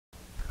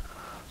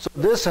So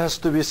this has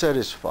to be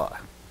satisfied.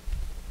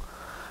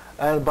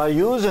 And by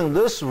using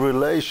this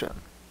relation,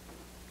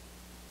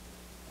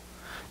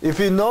 if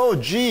we know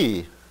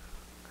G,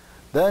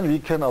 then we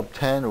can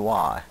obtain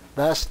Y.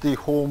 That's the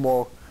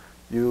homework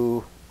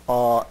you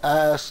are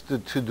asked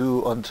to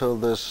do until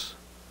this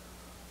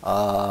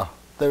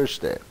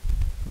Thursday.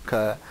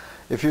 Okay.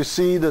 If you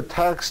see the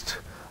text,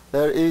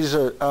 there is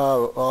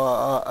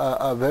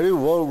a very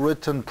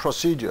well-written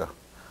procedure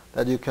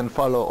that you can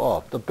follow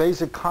up. The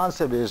basic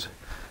concept is,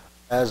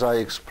 as I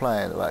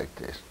explained, like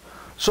this.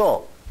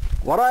 So,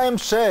 what I am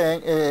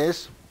saying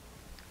is,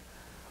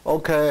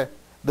 okay,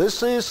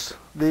 this is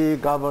the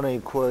governing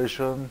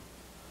equation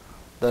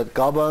that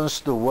governs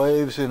the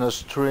waves in a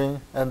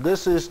string, and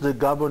this is the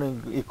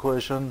governing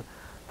equation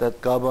that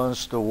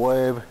governs the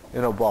wave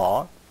in a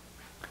bar.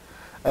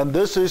 And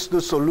this is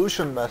the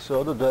solution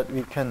method that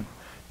we can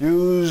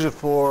use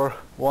for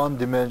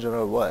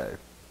one-dimensional wave.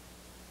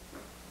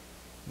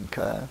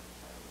 Okay?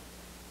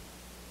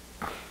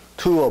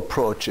 Two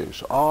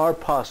approaches are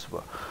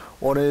possible.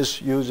 One is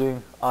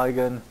using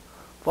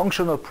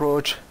eigenfunction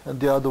approach, and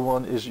the other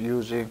one is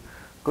using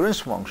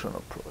Green's function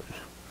approach.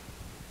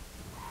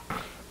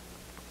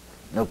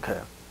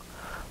 Okay.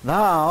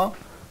 Now,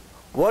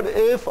 what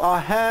if I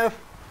have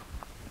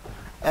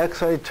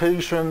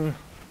excitation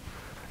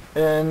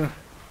in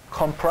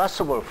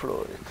compressible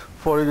fluid?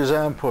 For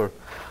example,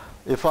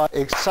 if I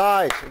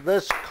excite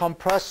this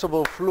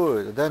compressible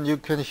fluid, then you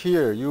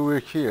will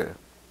hear.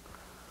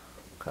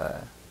 Okay.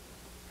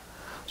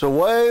 So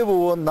wave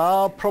will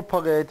now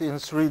propagate in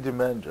 3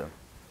 dimensions.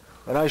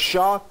 When I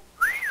shout,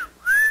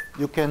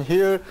 you can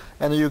hear,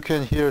 and you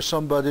can hear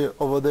somebody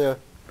over there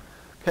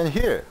can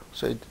hear.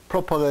 So it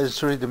propagates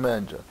 3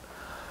 dimensions.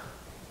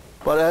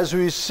 But as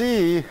we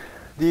see,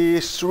 the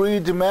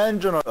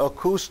 3-dimensional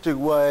acoustic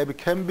wave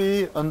can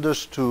be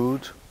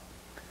understood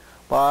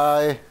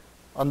by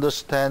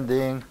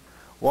understanding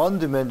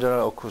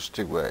 1-dimensional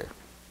acoustic wave.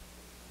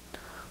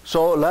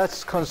 So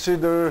let's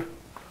consider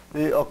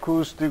the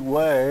acoustic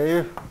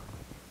wave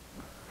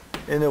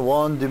in a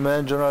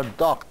 1-dimensional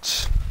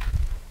duct.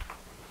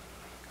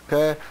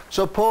 Okay,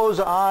 suppose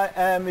I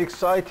am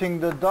exciting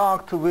the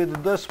duct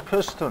with this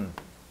piston,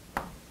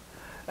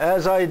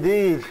 as I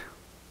did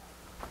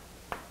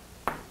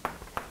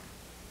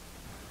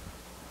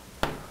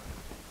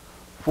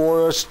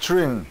for a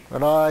string.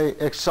 When I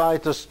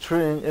excite a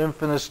string,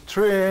 infinite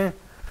string,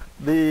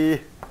 the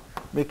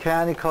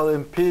mechanical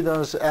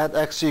impedance at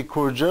x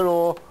equals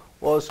 0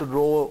 was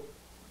rho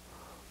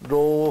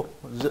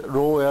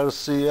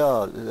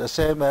LCL, the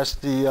same as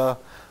the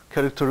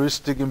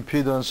characteristic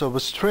impedance of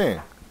a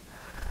string.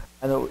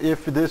 And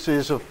if this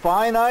is a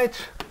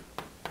finite,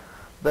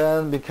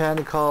 then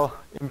mechanical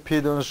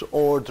impedance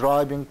or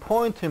driving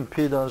point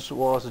impedance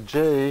was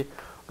J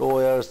rho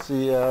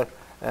LCL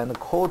and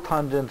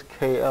cotangent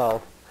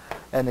KL.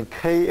 And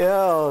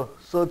KL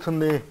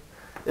certainly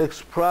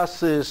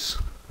expresses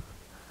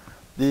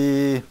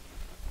the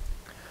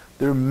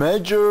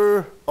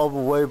measure of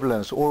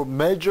wavelengths or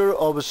measure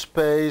of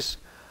space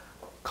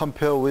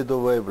compared with the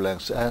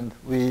wavelengths, and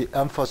we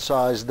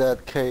emphasize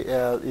that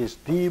KL is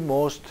the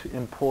most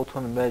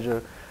important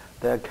measure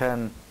that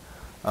can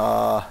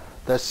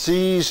that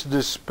sees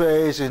the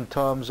space in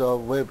terms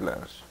of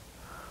wavelengths,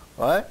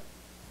 right?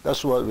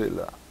 That's what we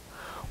learn.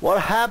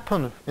 What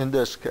happened in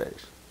this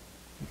case?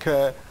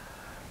 Okay,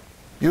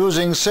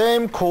 using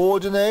same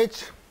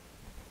coordinates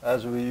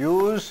as we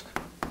used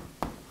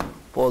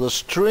for the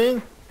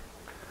string,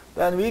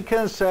 then we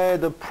can say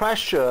the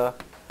pressure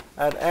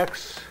at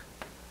x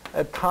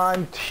at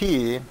time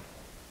t,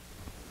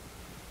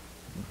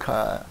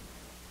 okay.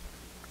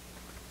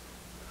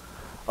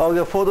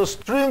 Okay, for the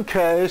string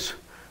case,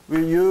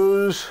 we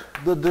use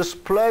the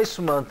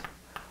displacement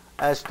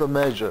as the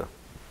measure.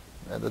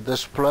 And the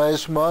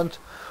displacement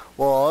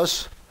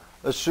was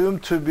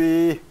assumed to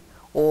be,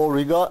 or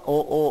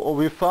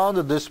we found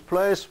the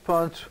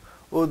displacement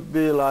would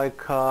be like,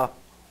 for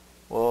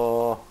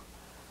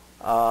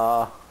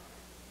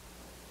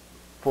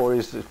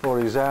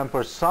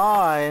example,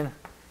 sine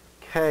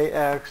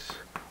kx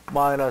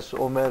minus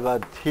omega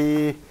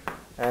t,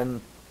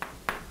 and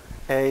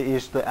a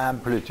is the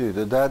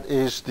amplitude. That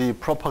is the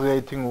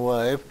propagating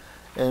wave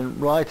in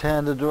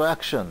right-hand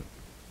direction.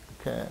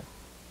 Okay.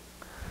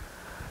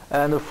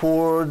 And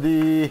for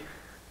the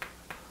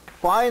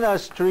finite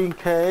string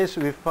case,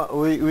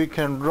 we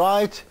can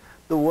write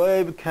the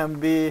wave can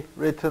be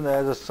written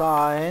as a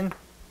sine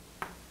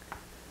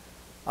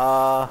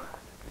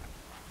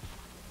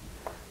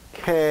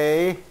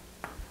k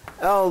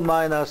L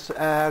minus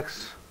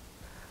x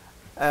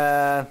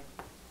and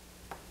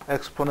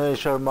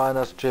exponential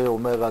minus j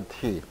omega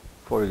t,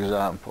 for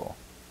example.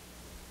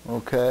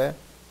 Okay?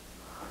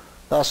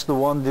 That's the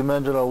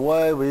one-dimensional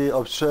way we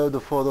observed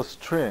for the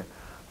string.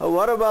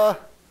 What about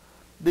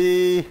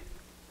the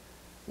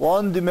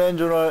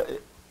one-dimensional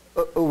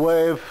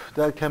wave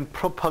that can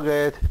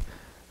propagate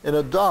in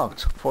a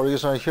duct? For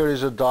example, here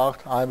is a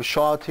duct. I'm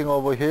shouting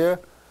over here.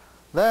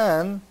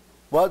 Then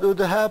what would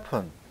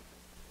happen?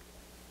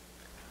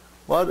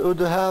 What would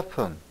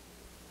happen?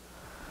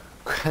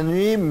 can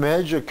we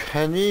measure,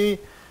 can we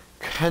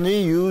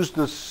use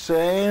the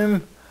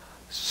same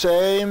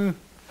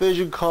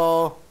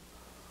physical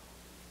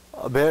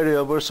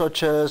variable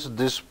such as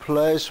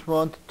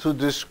displacement to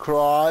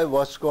describe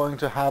what's going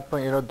to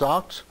happen in a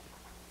duct?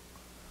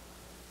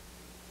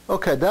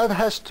 Okay, that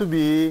has to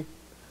be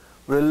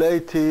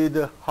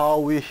related how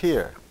we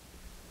hear,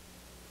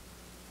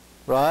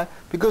 right?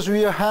 Because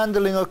we are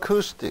handling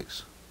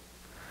acoustics,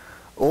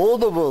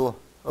 audible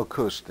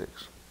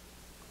acoustics.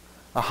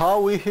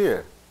 How we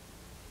hear.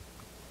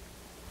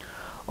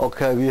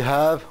 Okay, we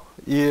have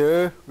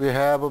ear, we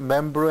have a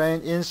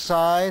membrane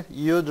inside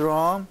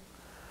eardrum,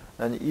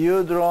 and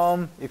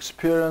eardrum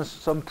experience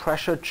some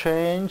pressure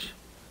change,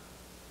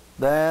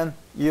 then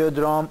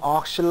eardrum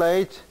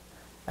oscillate,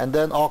 and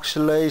then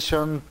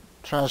oscillation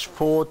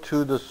transfer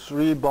to the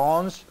 3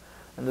 bones,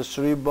 and the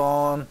 3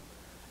 bone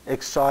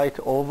excite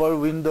over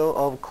window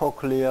of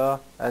cochlea,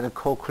 and the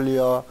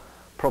cochlea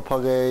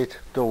propagate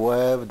the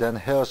wave, then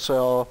hair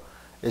cell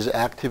is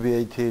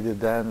activated,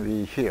 then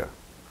we hear.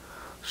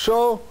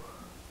 So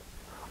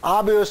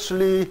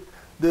obviously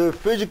the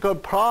physical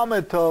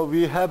parameter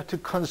we have to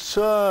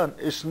concern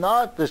is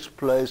not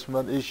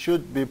displacement, it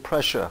should be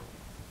pressure,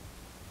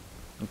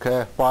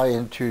 okay, by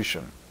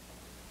intuition.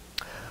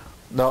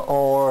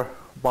 Or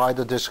by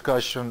the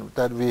discussion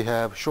that we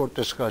have, short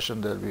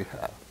discussion that we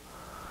have.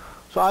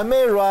 So I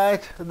may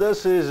write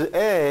this is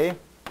A,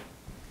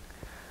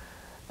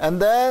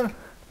 and then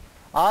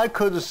I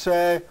could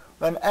say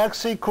when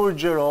x equals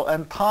 0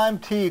 and time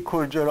t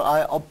equals 0,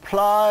 I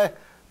apply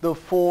the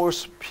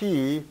force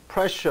P,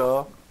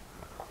 pressure.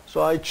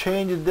 So I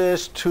change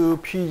this to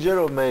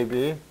P0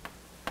 maybe.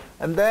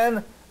 And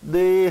then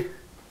the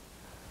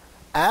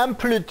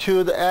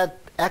amplitude at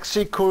x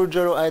equals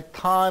 0 at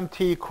time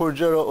t equals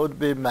 0 would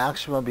be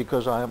maximum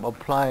because I am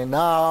applying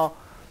now.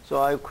 So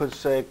I could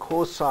say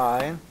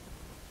cosine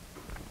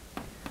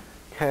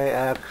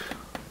kx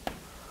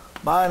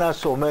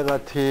minus omega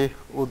t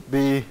would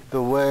be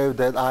the wave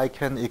that I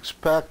can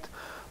expect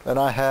when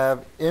I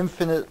have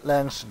infinite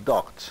length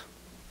duct.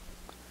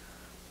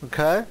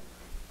 Okay?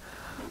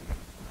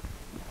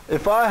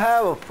 If I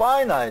have a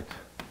finite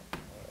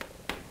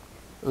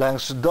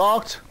length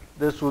duct,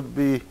 this would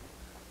be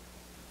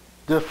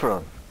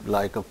different,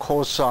 like a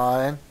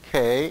cosine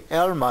k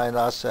L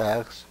minus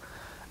x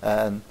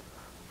and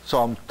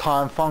some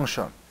time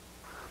function.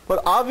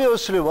 But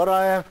obviously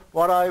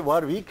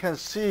what we can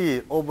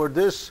see over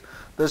this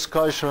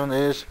discussion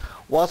is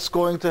what's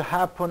going to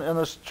happen in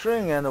a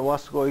string and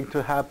what's going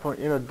to happen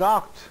in a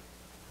duct.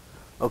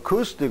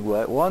 Acoustic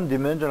wave,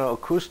 one-dimensional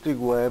acoustic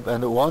wave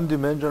and a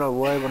one-dimensional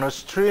wave on a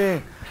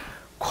string,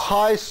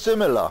 quite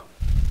similar,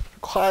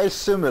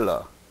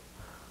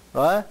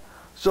 right?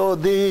 So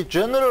the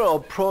general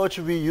approach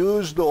we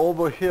used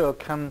over here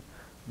can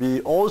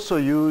be also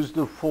used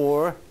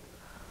for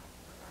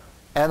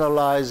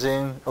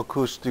analyzing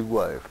acoustic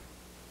wave.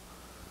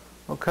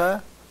 Okay?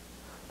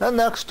 The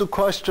next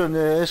question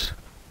is,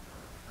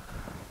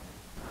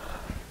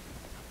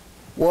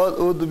 what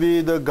would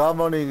be the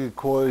governing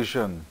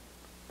equation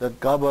that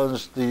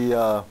governs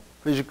the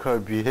physical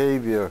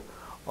behavior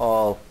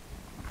of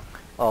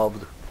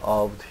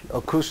the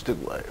acoustic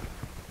wave?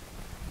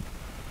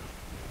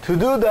 To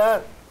do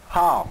that,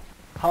 how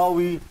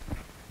we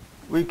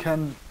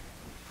can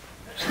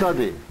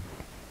study.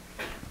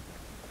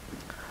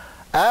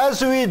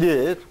 As we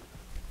did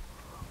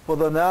for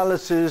the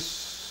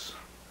analysis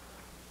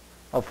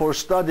for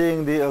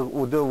studying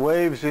the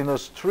waves in a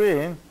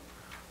string,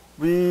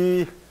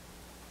 we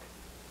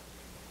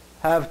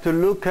have to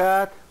look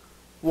at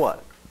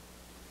what?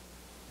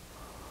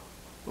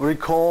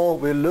 Recall,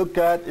 we look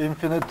at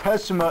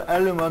infinitesimal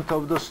element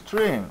of the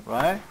string,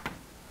 right?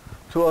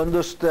 To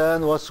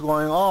understand what's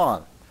going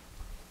on.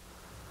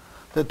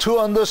 To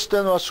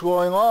understand what's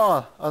going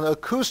on, an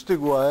acoustic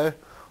wave,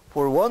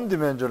 for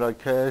one-dimensional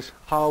case,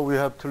 how we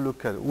have to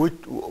look at it,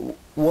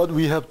 what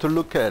we have to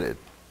look at it.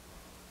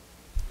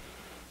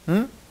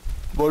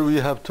 What we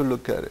have to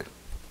look at it.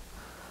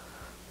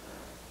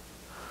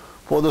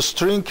 For the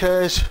string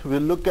case, we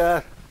look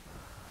at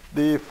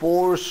the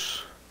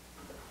force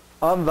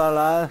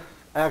unbalance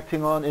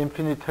acting on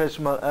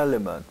infinitesimal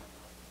element.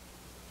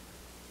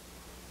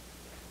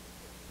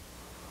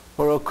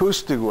 For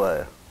acoustic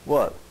wave,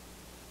 what?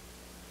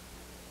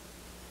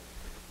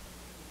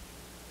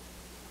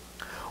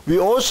 We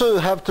also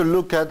have to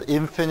look at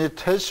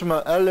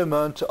infinitesimal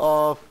element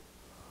of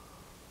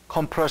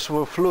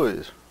compressible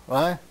fluids,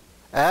 right?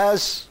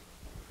 As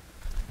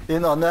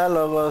in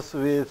analogous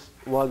with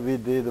what we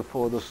did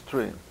for the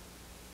string.